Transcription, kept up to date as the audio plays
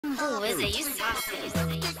Who is it? You saucy.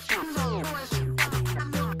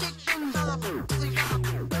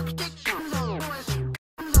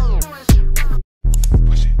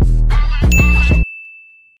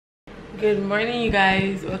 Good morning, you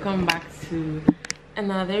guys. Welcome back to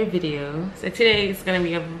another video. So today is gonna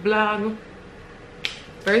be a vlog.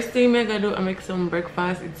 First thing I'm gonna do, I make some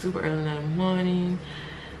breakfast. It's super early in the morning.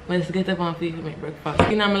 Let's get up and feel make breakfast.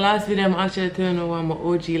 In my last video, I'm actually telling you what my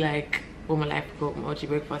OG like, what my life go, my OG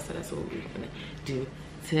breakfast. So that's what we're gonna do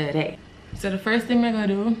today. So the first thing I'm gonna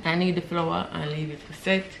do, I need the flour and leave it to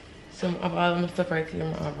set. So I have all my stuff right here.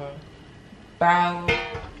 I have a bowl.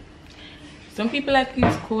 Some people like to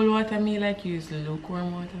use cold water, me like to use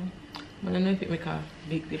lukewarm water. But I don't know if it make a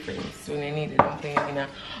big difference when I need it. I'm playing in a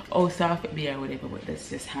oh soft it be or whatever, but that's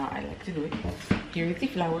just how I like to do it. Here is the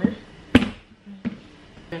flour.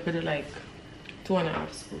 I could do like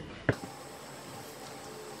 2.5 spoons.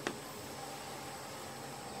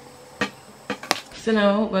 So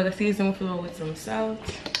now we're gonna season the flour with some salt.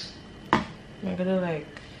 I'm gonna do like,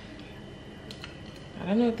 I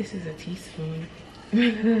don't know if this is a teaspoon. I'm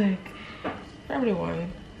gonna do like probably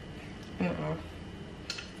 1.5.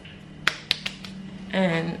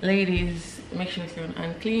 And ladies, make sure it's on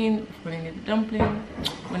and clean when I need the dumpling.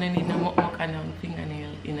 When I need no more kind of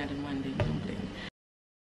fingernail in the Monday dumpling.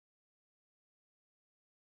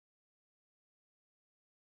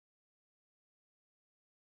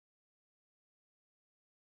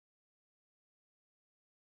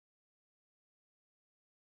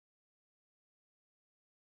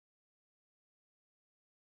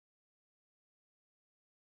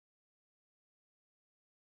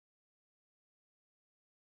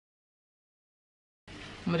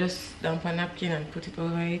 I'm just dump a napkin and put it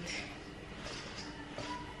over it.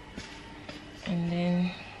 And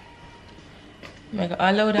then I'm gonna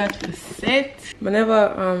allow that to set.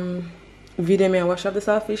 Whenever video me I wash up the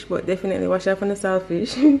saltfish, but definitely wash up on the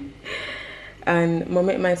saltfish. And I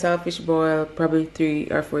make my saltfish boil probably 3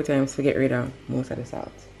 or 4 times to get rid of most of the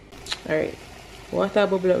salt. Alright, water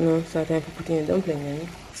bubble up now, so time for putting the dumpling in.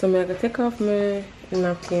 So I'm gonna take off my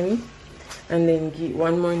napkin and then give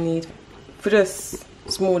one more knead for just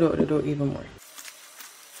smooth out the dough even more.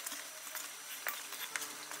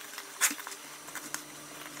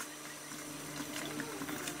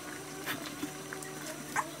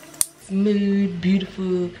 Smooth,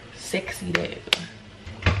 beautiful, sexy dough.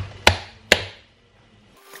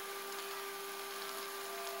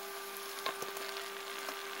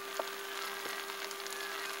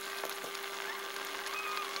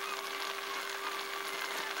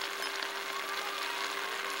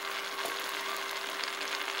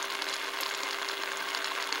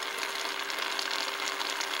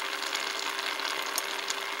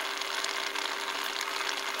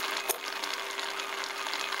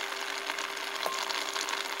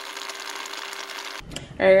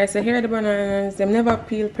 Alright guys, so here are the bananas. They never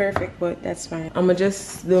peel perfect, but that's fine. I'ma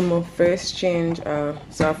just do my first change of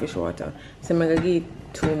saltfish water. So I'm gonna give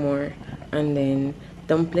 2 more, and then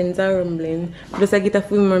dumplings are rumbling. Just I get a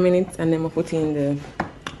few more minutes and then I put in the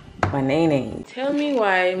banana. Tell me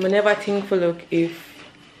why I never think for look if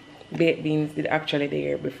baked beans did actually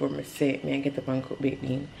there before I say me I get up and cook baked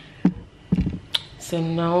beans. So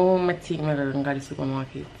now I take my girl and go to the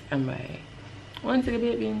supermarket and buy 1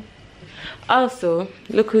 baked bean. Also,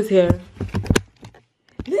 look who's here.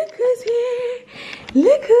 Look who's here.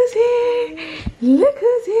 Look who's here. Look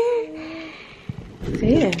who's here. So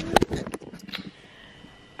yeah,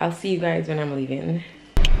 I'll see you guys when I'm leaving.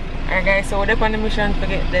 Alright guys, so we're up on the mission to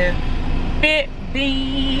get the baked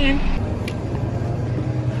bean.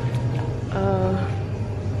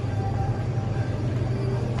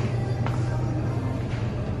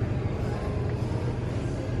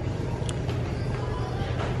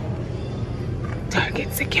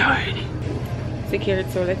 Target secured.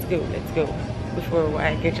 Secured, so let's go before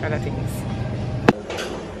I catch other things.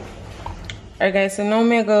 Alright guys, so now I'm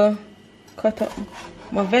gonna cut up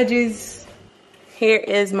my veggies. Here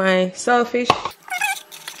is my saltfish.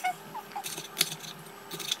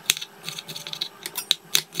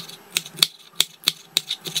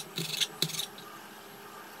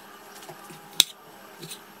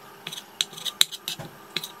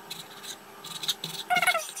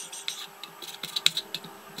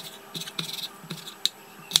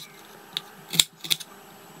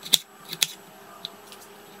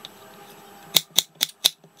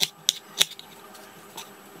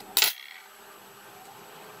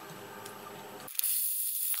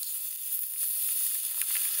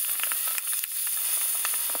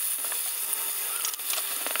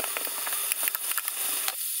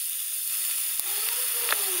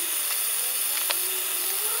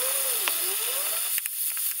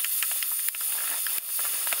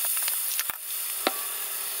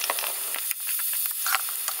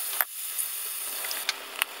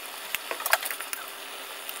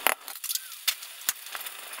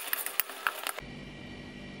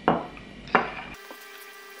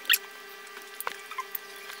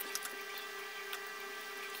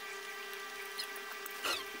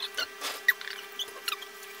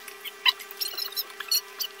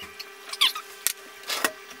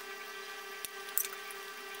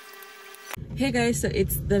 Hey guys, so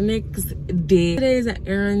it's the next day. Today is an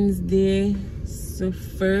errands day. So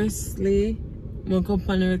firstly, my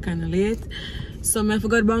company kind of late. So I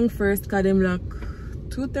forgot bank first because them like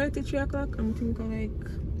 2:30, 3 o'clock. I'm thinking like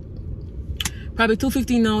probably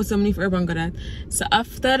 2:15 now, so I'm need for bank of that. So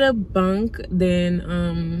after the bank, then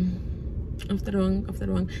after the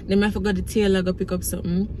bank, then I forgot the tailor go pick up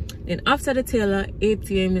something. Then after the tailor,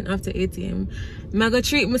 8 AM, then after 8 AM, I go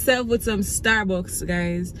treat myself with some Starbucks,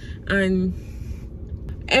 guys. And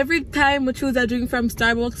every time I choose a drink from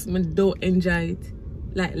Starbucks, I don't enjoy it.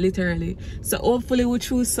 Like literally. So hopefully we'll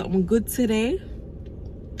choose something good today.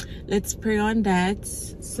 Let's pray on that.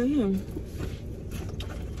 So yeah.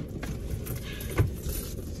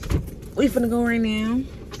 We're gonna go right now.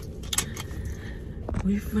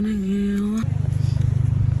 We're gonna go.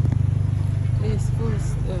 This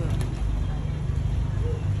first.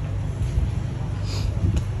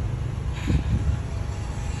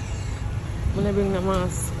 I'm gonna bring the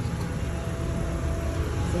mask.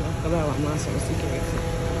 So I forgot what mask I was security.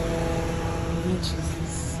 Oh,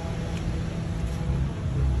 Jesus.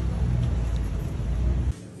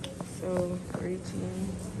 So reaching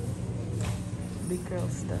big girl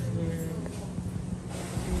stuff here.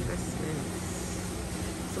 Investments.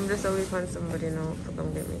 So I'm just away from somebody now to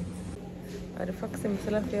come get me. The fuck still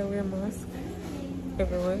have to wear a mask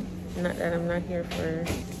everywhere. Not that I'm not here for.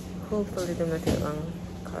 Hopefully them not take long,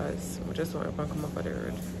 cause we just want to come up on the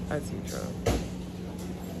road as usual.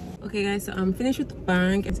 Okay guys, so I'm finished with the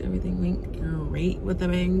bank. Everything went great with the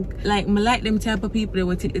bank. Like I like them type of people that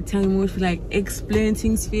will take the time out for like explain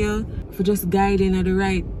things for you, for just guiding at the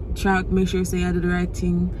right track, make sure you say you do the right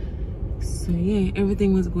thing. So yeah,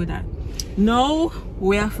 everything was good at. No,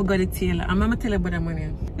 we I forgot the tailor. I'm gonna tell you about that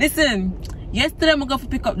money. Listen, yesterday I'm going to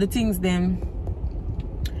pick up the things then.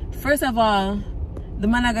 First of all, the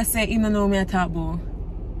man I say he don't know me at about.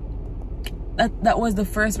 That was the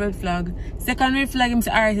first red flag. Second red flag, him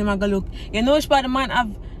say, alright, I'm gonna look. You know which part the man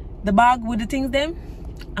have the bag with the things them?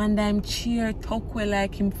 And I'm cheer talk well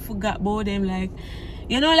like him forgot about them, like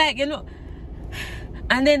you know.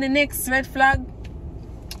 And then the next red flag,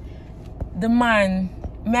 the man,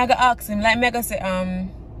 me go ask him, like me go say,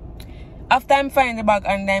 after I'm find the bag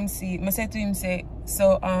and I'm see, I say to him, say,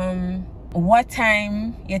 so what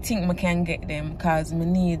time you think I can get them? Cause me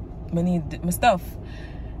need my stuff.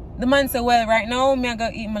 The man said, well, right now me I go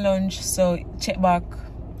eat my lunch, so check back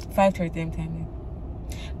 5:30 time.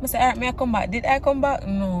 I said, alright, may I come back? Did I come back?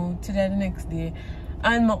 No, today the next day.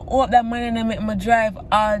 And I hope that man and make me drive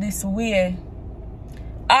all this way.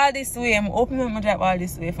 All this way. I'm hoping I'm drive all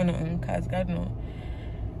this way for nothing, cause God know.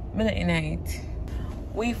 I'm not in it.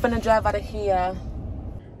 We finna drive out of here.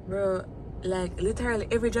 Bro, like literally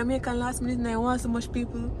every Jamaican last minute now want so much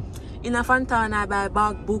people. In a Fontana I buy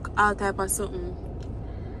bag, book, all type of something.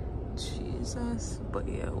 Jesus. But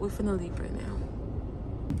yeah, we finna leave right now.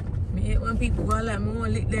 Me hate when people go like me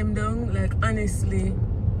want to lick them down. Like honestly,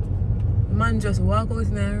 man just walk out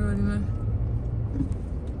in the road, you know.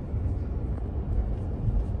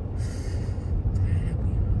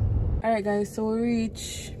 Alright guys, so we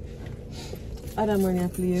reach other money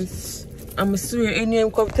place. I'm sure any name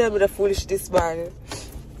come tell me the foolish this bad.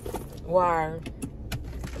 War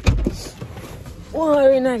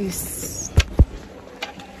in this.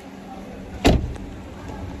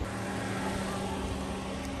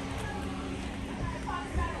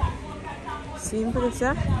 Simple,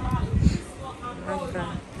 sir. Okay.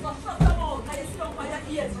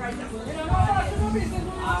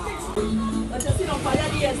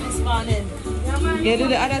 You do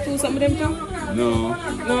the other two, some of them too? No.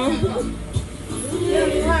 No?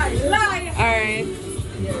 Alright.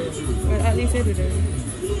 Well, at least I did it.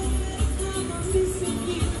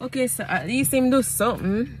 Okay, so at least him do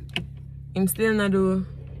something. Him still not do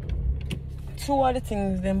two other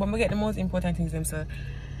things then, but I get the most important things them, so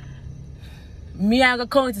me I go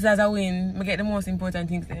count it as a win. I get the most important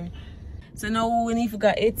things them. So now we need to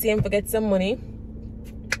go ATM to get some money.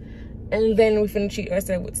 And then we finna treat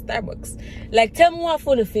ourselves with Starbucks. Like tell me what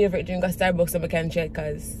for the favorite drink of Starbucks so I can check,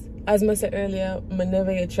 cause as I said earlier, I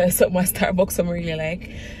never yet try something at Starbucks I really like.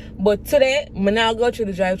 But today, I now go through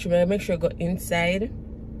the drive-thru, I make sure I go inside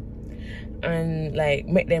and like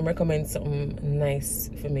make them recommend something nice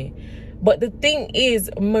for me. But the thing is,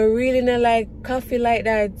 I really not like coffee like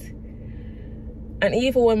that. And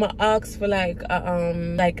even when I ask for like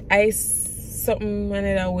ice something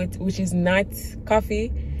with which is not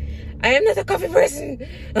coffee, I am not a coffee person.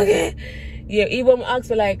 Okay, yeah. Even when I ask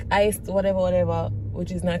for like iced whatever,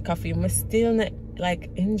 which is not coffee, I still not like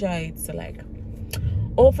enjoy it. So like,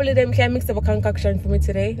 hopefully them can mix up a concoction for me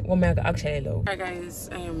today. When I actually love. Alright guys,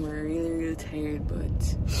 I am really tired,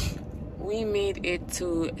 but we made it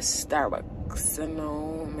to Starbucks. So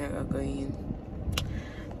now I'm gonna go in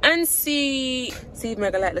and see if I'm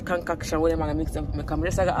gonna like the concoction where I'm gonna mix them for me. I'm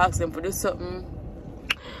just gonna ask them for do something.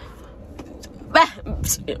 I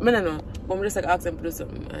don't know. But I'm just gonna ask them to do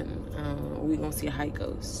something and we gonna see how it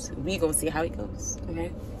goes.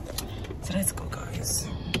 Okay? So let's go, guys.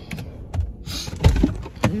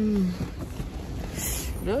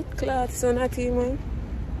 Blood clot, so naughty, man.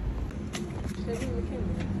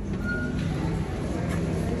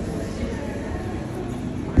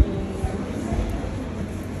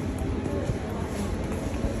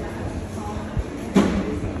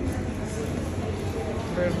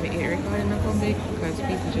 My ear recording not come big because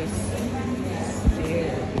people just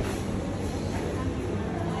stare.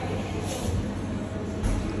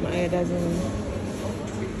 My ear doesn't.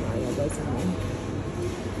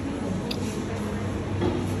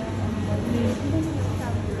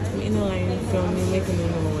 I'm in a line from me making me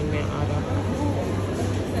know when my order.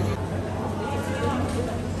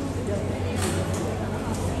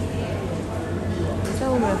 That's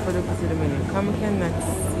how I'm for the to the menu. Come I cannot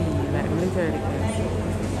see, like literally can't see.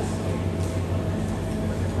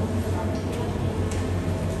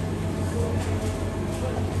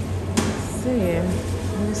 So yeah,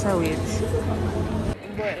 I'm just a wait.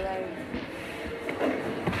 But like,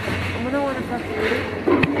 I don't want a coffee with it.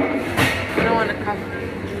 I don't want a coffee.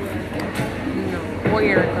 No, what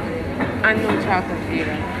you're recommending? And no chocolate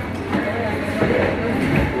either.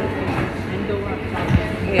 And don't have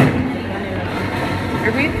chocolate. Yeah.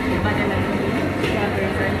 Repeat?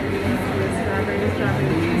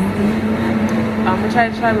 I'm gonna try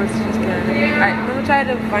the strawberries cheesecake. Alright, I'm gonna try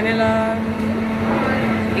the vanilla.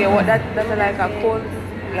 Yeah, what that's like a cold,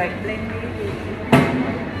 like blend.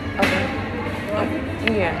 Okay.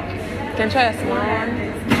 Yeah. Can try a small one?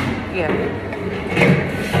 Yeah.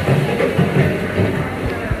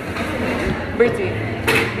 Britty.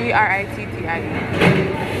 B-R-I-T-T-I-E.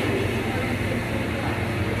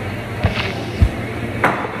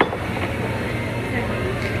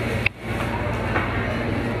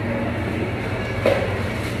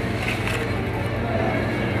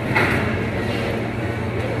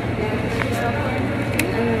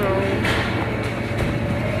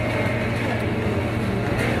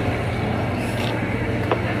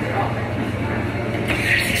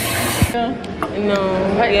 No,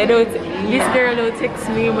 yeah, this girl don't text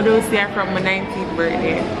me, but don't see her from my 19th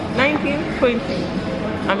birthday. 19th? 20.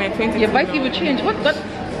 I mean 20. Your bike even changed. What?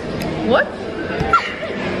 What?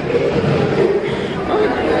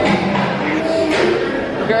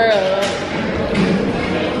 Girl.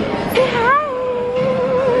 Say hi.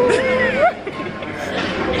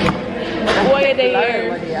 Why are they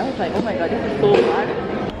here? I was like, oh my god, this is so hard.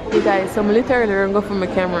 You guys, so I'm literally gonna go for my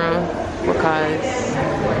camera because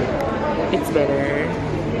it's better.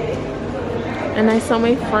 And I saw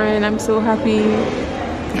my friend, I'm so happy.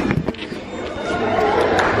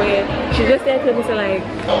 But yeah, she just said to me, so like,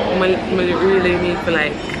 I really need to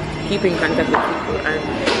like keep in contact with people, and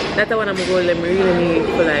that's what I'm going to really need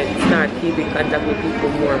to like start keeping contact with people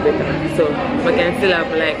more better. So I can still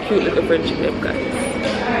have like cute little friendship with them guys.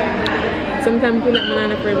 Sometimes I feel like I'm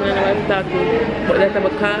not a friend, I'm not talk to, but that's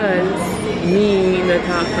because me not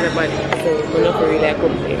talk to anybody, so I'm not really like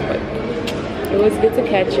complain. But it was good to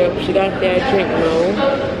catch up. She got there drink now.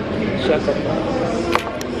 Shut up.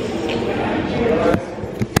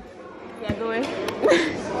 Yeah, go away.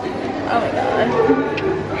 Oh my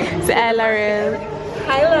god. Say hi, Laurel.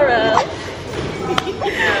 Hi, Laurel.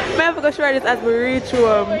 I forgot to try this as we reach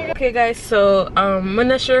home. Okay, guys, so I'm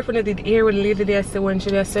not sure if I did hear what the lady there said when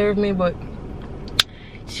she served me, but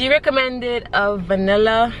she recommended a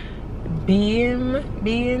vanilla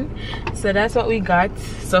bean, so that's what we got.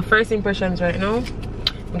 So first impressions right now,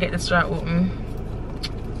 we get the straw open.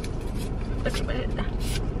 Look at it.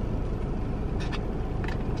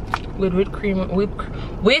 With whipped cream, with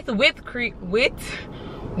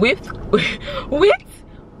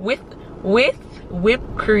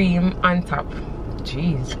whipped cream on top.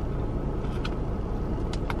 Jeez.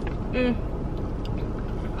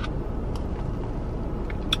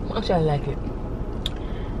 Actually, I like it.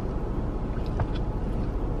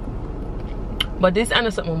 But this is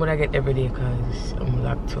not something that I get every day because I'm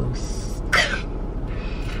lactose.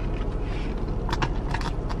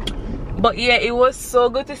 But yeah, it was so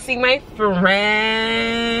good to see my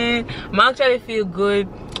friend. I actually feel good.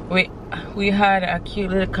 We had a cute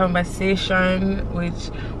little conversation, which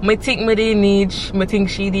I think I didn't need. I think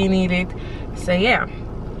she didn't need it. So yeah,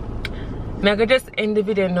 I'm gonna just end the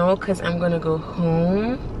video now because I'm gonna go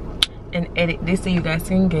home and edit this so you guys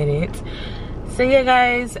can get it. So So yeah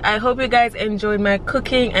guys, I hope you guys enjoyed my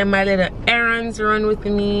cooking and my little errands run with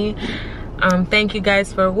me. Thank you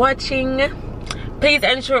guys for watching. Please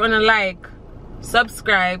ensure on a like,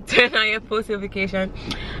 subscribe, turn on your post notification,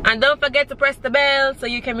 and don't forget to press the bell so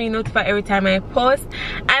you can be notified every time I post.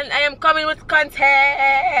 And I am coming with content.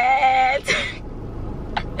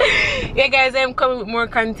 Yeah guys, I am coming with more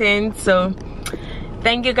content. So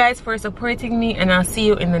thank you guys for supporting me, and I'll see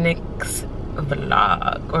you in the next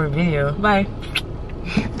vlog or video. Bye.